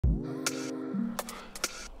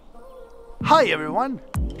Hi everyone!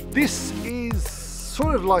 This is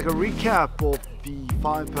sort of like a recap of the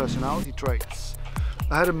 5 personality traits.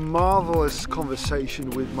 I had a marvelous conversation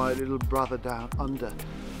with my little brother down under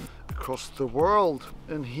across the world,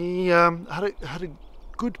 and he had a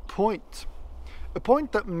good point. A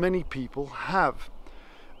point that many people have,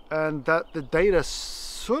 and that the data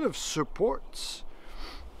sort of supports.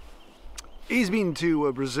 He's been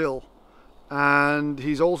to Brazil, and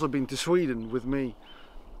he's also been to Sweden with me,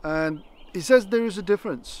 and he says there is a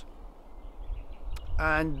difference,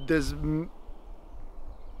 and there's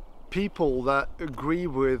people that agree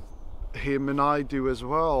with him, and I do as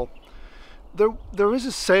well. There is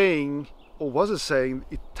a saying, or was a saying,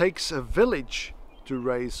 it takes a village to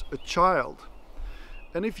raise a child.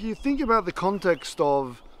 And if you think about the context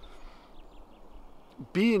of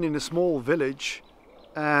being in a small village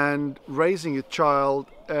and raising a child,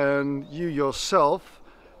 and you yourself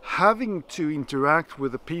having to interact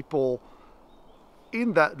with the people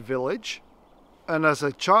in that village, and as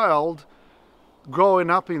a child growing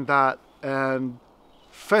up in that and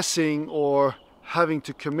fessing or having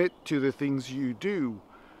to commit to the things you do,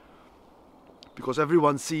 because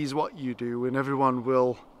everyone sees what you do and everyone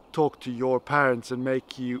will talk to your parents and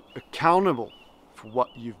make you accountable for what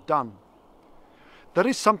you've done. That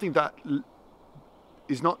is something that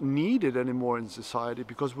is not needed anymore in society,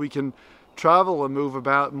 because we can travel and move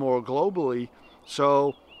about more globally,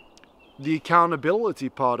 so the accountability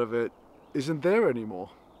part of it isn't there anymore.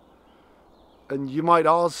 And you might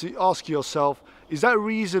ask yourself, is that a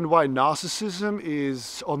reason why narcissism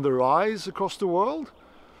is on the rise across the world?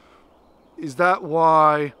 Is that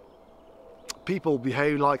why people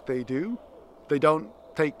behave like they do? They don't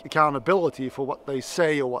take accountability for what they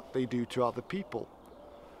say or what they do to other people.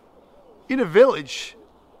 In a village,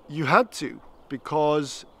 you had to,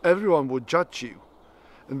 because everyone would judge you.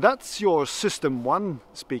 And that's your system 1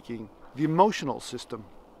 speaking, the emotional system.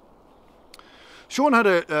 Sean had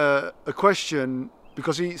a question,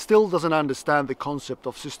 because he still doesn't understand the concept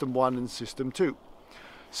of system 1 and system 2.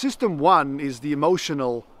 System 1 is the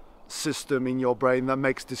emotional system in your brain that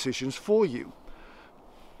makes decisions for you.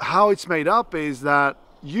 How it's made up is that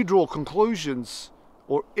you draw conclusions,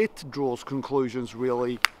 or it draws conclusions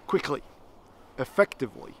really quickly,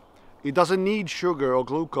 effectively. It doesn't need sugar or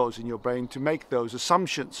glucose in your brain to make those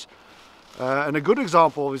assumptions. And a good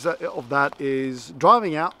example of that is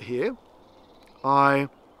driving out here. I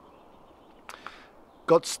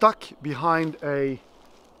got stuck behind a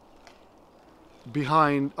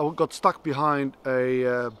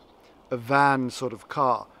van sort of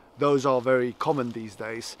car. Those are very common these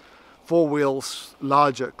days, 4 wheels,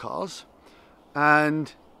 larger cars,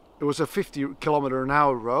 and it was a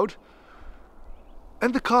 50-kilometer-an-hour road,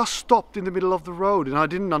 and the car stopped in the middle of the road, and I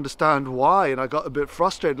didn't understand why, and I got a bit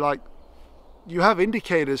frustrated. Like, you have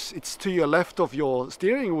indicators, it's to your left of your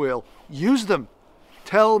steering wheel, use them.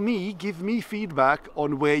 Tell me, give me feedback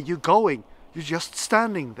on where you're going. You're just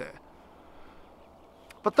standing there.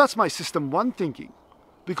 But that's my system 1 thinking,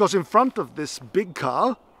 because in front of this big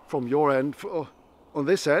car, from your end, on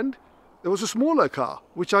this end, there was a smaller car,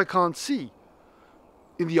 which I can't see.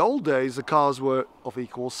 In the old days, the cars were of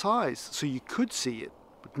equal size, so you could see it,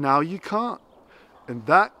 but now you can't. And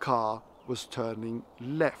that car was turning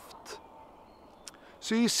left.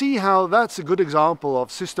 So you see how that's a good example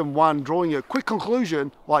of system 1 drawing a quick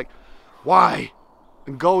conclusion, like, why?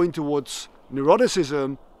 And going towards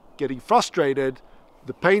neuroticism, getting frustrated,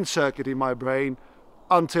 the pain circuit in my brain,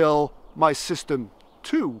 until my system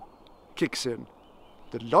 2 kicks in,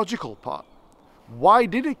 the logical part. Why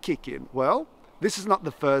did it kick in? Well, this is not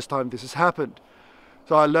the first time this has happened.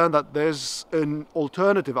 So I learned that there's an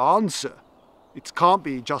alternative answer. It can't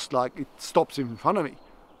be just like it stops in front of me.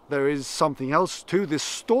 There is something else to this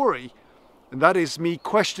story, and that is me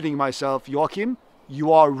questioning myself. Joachim,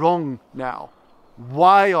 you are wrong now.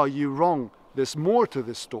 Why are you wrong? There's more to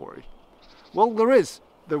this story. Well, there is.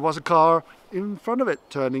 There was a car in front of it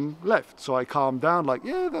turning left, so I calmed down, like,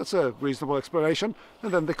 yeah, that's a reasonable explanation,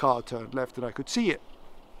 and then the car turned left and I could see it.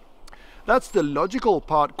 That's the logical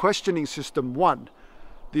part, questioning system 1.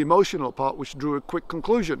 The emotional part, which drew a quick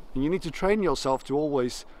conclusion. And you need to train yourself to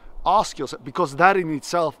always ask yourself, because that in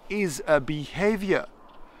itself is a behavior.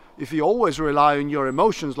 If you always rely on your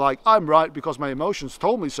emotions, like, I'm right because my emotions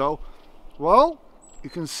told me so, well,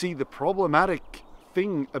 you can see the problematic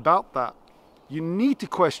thing about that. You need to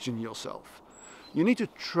question yourself. You need to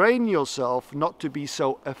train yourself not to be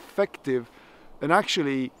so effective, and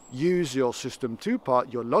actually use your system 2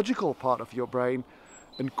 part, your logical part of your brain,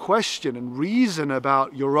 and question and reason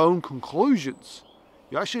about your own conclusions.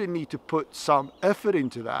 You actually need to put some effort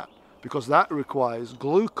into that, because that requires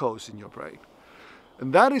glucose in your brain.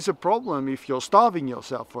 And that is a problem if you're starving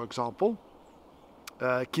yourself, for example.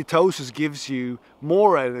 Ketosis gives you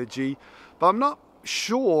more energy, but I'm not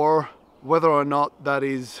sure whether or not that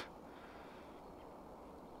is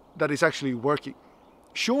actually working.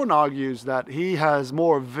 Sean argues that he has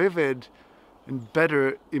more vivid and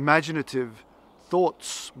better imaginative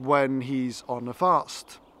thoughts when he's on a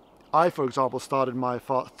fast. I, for example, started my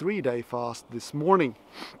 3-day fast this morning.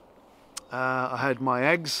 I had my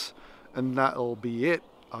eggs, and that'll be it.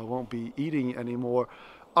 I won't be eating anymore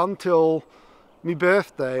until my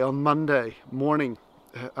birthday on Monday morning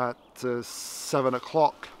at 7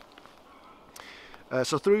 o'clock.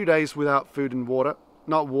 So 3 days without food and water.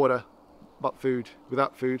 Not water, but food.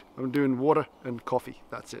 Without food. I'm doing water and coffee.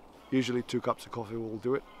 That's it. Usually 2 cups of coffee will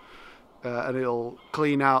do it. And it'll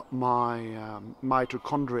clean out my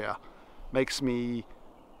mitochondria. Makes me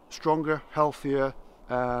stronger, healthier,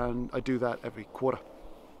 and I do that every quarter.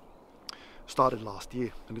 Started last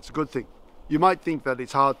year, and it's a good thing. You might think that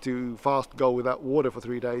it's hard to go without water for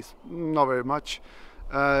 3 days. Not very much.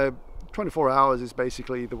 24 hours is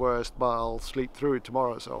basically the worst, but I'll sleep through it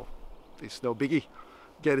tomorrow, so it's no biggie.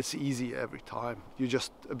 It's easy every time. You're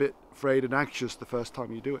just a bit afraid and anxious the first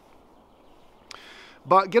time you do it.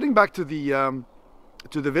 But getting back to the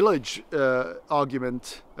village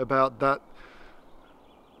argument about that,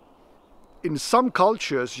 in some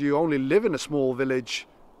cultures you only live in a small village,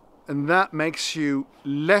 and that makes you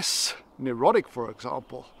less neurotic, for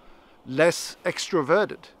example, less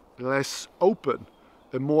extroverted, less open,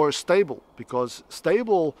 and more stable, because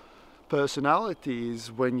stable personality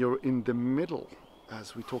is when you're in the middle,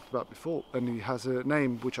 as we talked about before, and it has a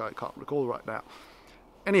name which I can't recall right now.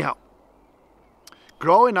 Anyhow,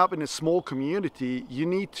 growing up in a small community, you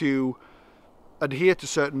need to adhere to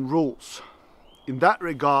certain rules. In that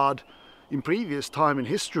regard, in previous time in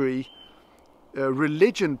history,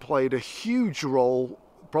 religion played a huge role,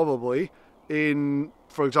 probably, in,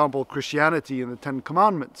 for example, Christianity and the 10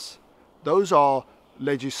 Commandments. Those are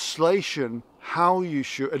legislation, how you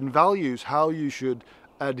should, and values, how you should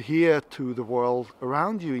adhere to the world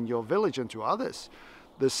around you in your village and to others.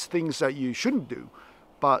 There's things that you shouldn't do,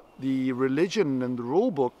 but the religion and the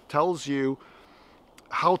rule book tells you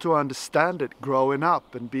how to understand it growing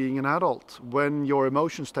up and being an adult. When your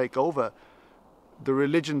emotions take over, the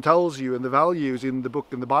religion tells you, and the values in the book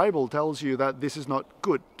and the Bible tells you that this is not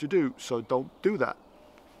good to do, so don't do that.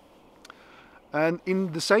 And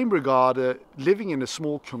in the same regard, living in a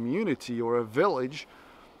small community or a village,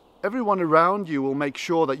 everyone around you will make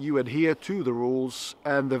sure that you adhere to the rules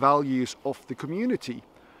and the values of the community,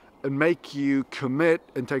 and make you commit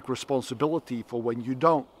and take responsibility for when you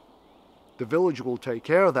don't. The village will take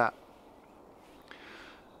care of that.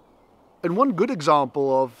 And one good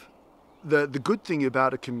example of the good thing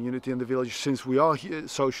about a community and the village, since we are here,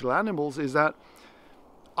 social animals, is that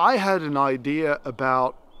I had an idea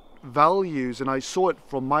about values, and I saw it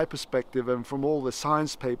from my perspective and from all the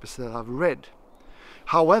science papers that I've read.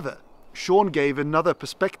 However, Sean gave another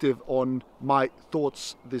perspective on my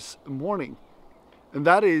thoughts this morning, and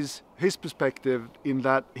that is his perspective in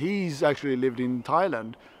that he's actually lived in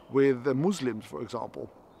Thailand with Muslims, for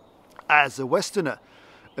example, as a Westerner,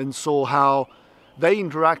 and saw how they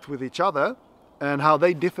interact with each other and how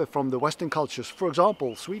they differ from the Western cultures. For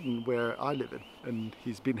example, Sweden, where I live in, and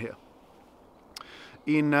he's been here.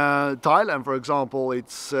 In Thailand, for example,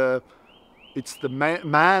 it's the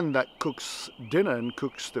man that cooks dinner and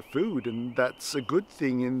cooks the food, and that's a good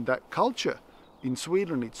thing in that culture. In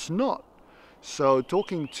Sweden, it's not. So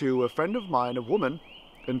talking to a friend of mine, a woman,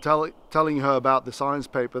 and telling her about the science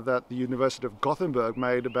paper that the University of Gothenburg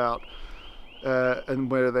made about, and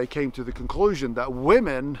where they came to the conclusion that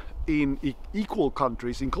women in equal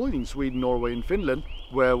countries, including Sweden, Norway and Finland,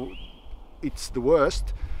 where it's the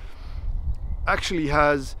worst, actually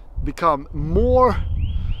has become more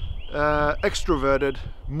extroverted,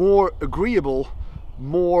 more agreeable,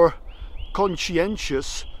 more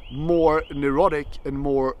conscientious, more neurotic and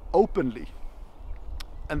more openly.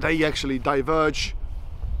 And they actually diverge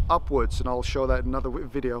upwards, and I'll show that in another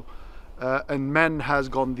video. And men has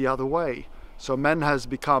gone the other way. So men has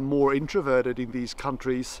become more introverted in these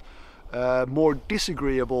countries, more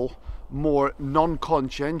disagreeable, more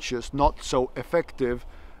non-conscientious, not so effective,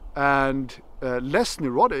 and less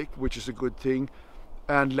neurotic, which is a good thing,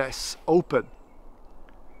 and less open.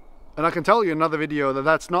 And I can tell you in another video that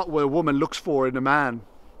that's not what a woman looks for in a man.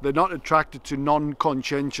 They're not attracted to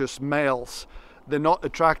non-conscientious males. They're not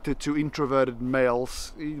attracted to introverted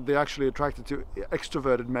males. They're actually attracted to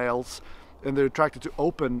extroverted males, and they're attracted to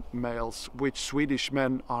open males, which Swedish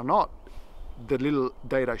men are not. The little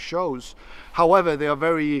data shows. However, they are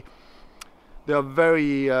very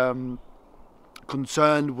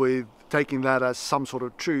concerned with taking that as some sort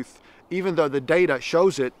of truth. Even though the data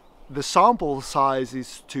shows it, the sample size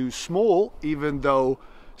is too small. Even though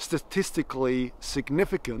statistically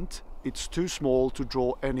significant, it's too small to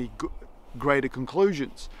draw any greater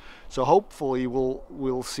conclusions. So hopefully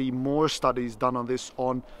we'll see more studies done on this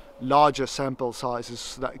on larger sample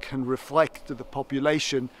sizes that can reflect the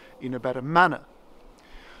population in a better manner.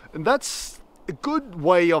 And that's a good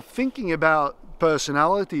way of thinking about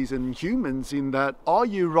personalities and humans, in that, are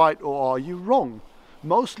you right or are you wrong?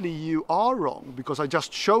 Mostly you are wrong, because I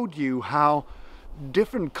just showed you how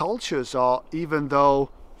different cultures are, even though,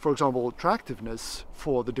 for example, attractiveness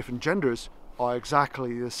for the different genders are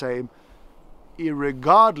exactly the same,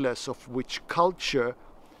 irregardless of which culture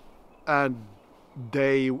and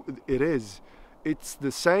day it is. It's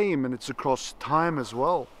the same, and it's across time as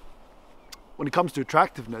well. When it comes to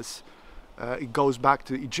attractiveness, it goes back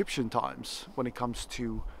to Egyptian times when it comes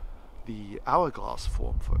to the hourglass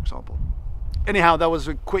form, for example. Anyhow, that was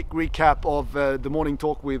a quick recap of the morning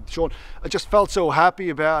talk with Sean. I just felt so happy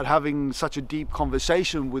about having such a deep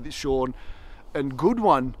conversation with Sean, and good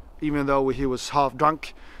one, even though he was half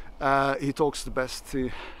drunk. He talks the best.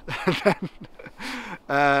 It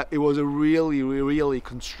was a really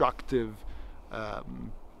constructive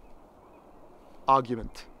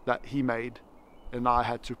argument that he made, and I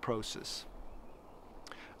had to process.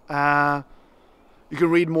 You can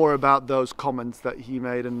read more about those comments that he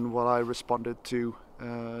made and what I responded to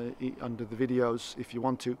under the videos if you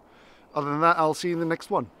want to. Other than that, I'll see you in the next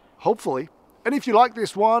one, hopefully. And if you like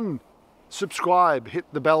this one, subscribe, hit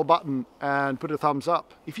the bell button and put a thumbs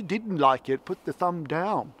up. If you didn't like it, put the thumb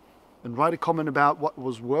down and write a comment about what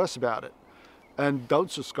was worse about it. And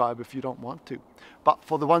don't subscribe if you don't want to. But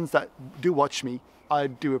for the ones that do watch me, I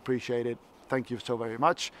do appreciate it. Thank you so very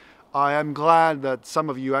much. I am glad that some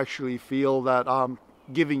of you actually feel that I'm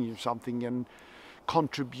giving you something and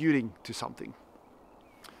contributing to something.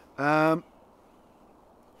 On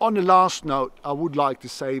the last note, I would like to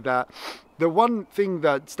say that the one thing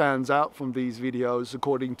that stands out from these videos,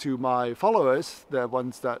 according to my followers, the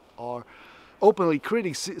ones that are openly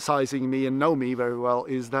criticizing me and know me very well,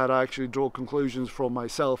 is that I actually draw conclusions from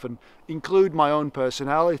myself and include my own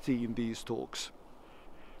personality in these talks.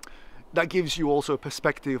 That gives you also a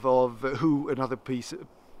perspective of who another person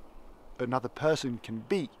can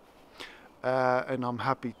be, and I'm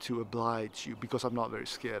happy to oblige you, because I'm not very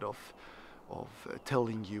scared of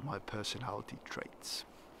telling you my personality traits.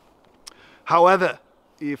 However,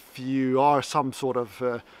 if you are some sort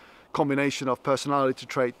of combination of personality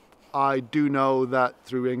trait, I do know that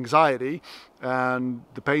through anxiety and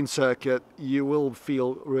the pain circuit, you will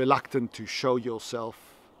feel reluctant to show yourself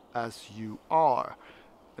as you are.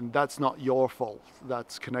 And that's not your fault.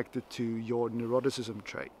 That's connected to your neuroticism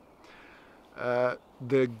trait.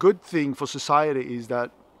 The good thing for society is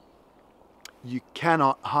that you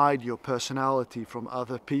cannot hide your personality from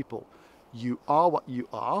other people. You are what you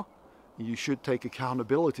are. You should take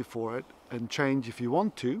accountability for it and change if you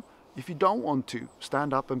want to. If you don't want to,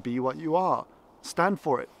 stand up and be what you are. Stand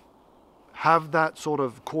for it. Have that sort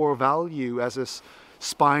of core value as a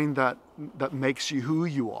spine that makes you who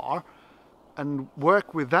you are, and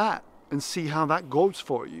work with that and see how that goes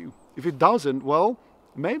for you. If it doesn't, well,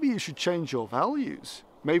 maybe you should change your values.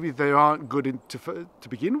 Maybe they aren't good to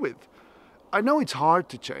begin with. I know it's hard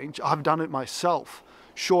to change. I've done it myself.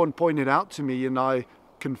 Sean pointed out to me, and I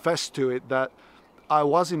confessed to it, that I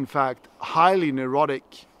was in fact highly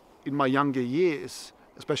neurotic in my younger years,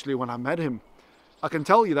 especially when I met him. I can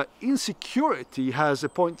tell you that insecurity has a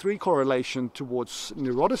 0.3 correlation towards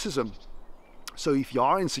neuroticism. So if you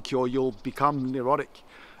are insecure, you'll become neurotic.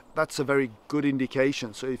 That's a very good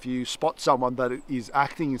indication. So if you spot someone that is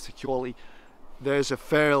acting insecurely, there's a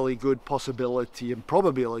fairly good possibility and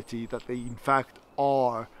probability that they in fact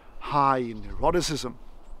are high in neuroticism.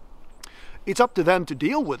 It's up to them to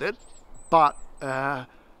deal with it, but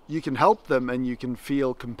you can help them and you can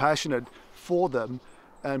feel compassionate for them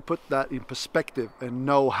and put that in perspective and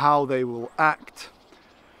know how they will act.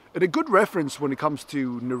 And a good reference when it comes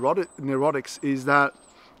to neurotics is that,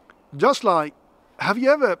 just like, have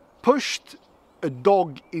you ever pushed a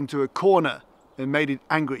dog into a corner and made it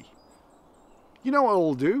angry? You know what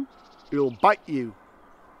it'll do? It'll bite you.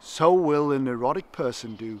 So will a neurotic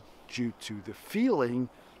person do, due to the feeling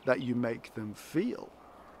that you make them feel.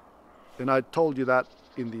 And I told you that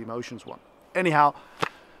in the emotions one. Anyhow,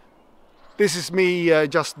 this is me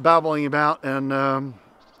just babbling about, and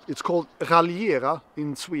it's called raljera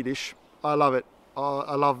in Swedish. I love it.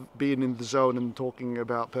 I love being in the zone and talking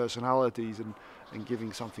about personalities and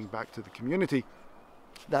giving something back to the community.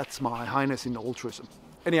 That's my highness in altruism.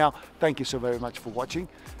 Anyhow, thank you so very much for watching,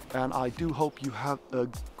 and I do hope you have a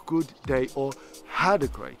good day or had a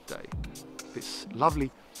great day this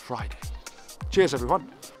lovely Friday. Cheers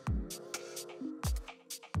everyone.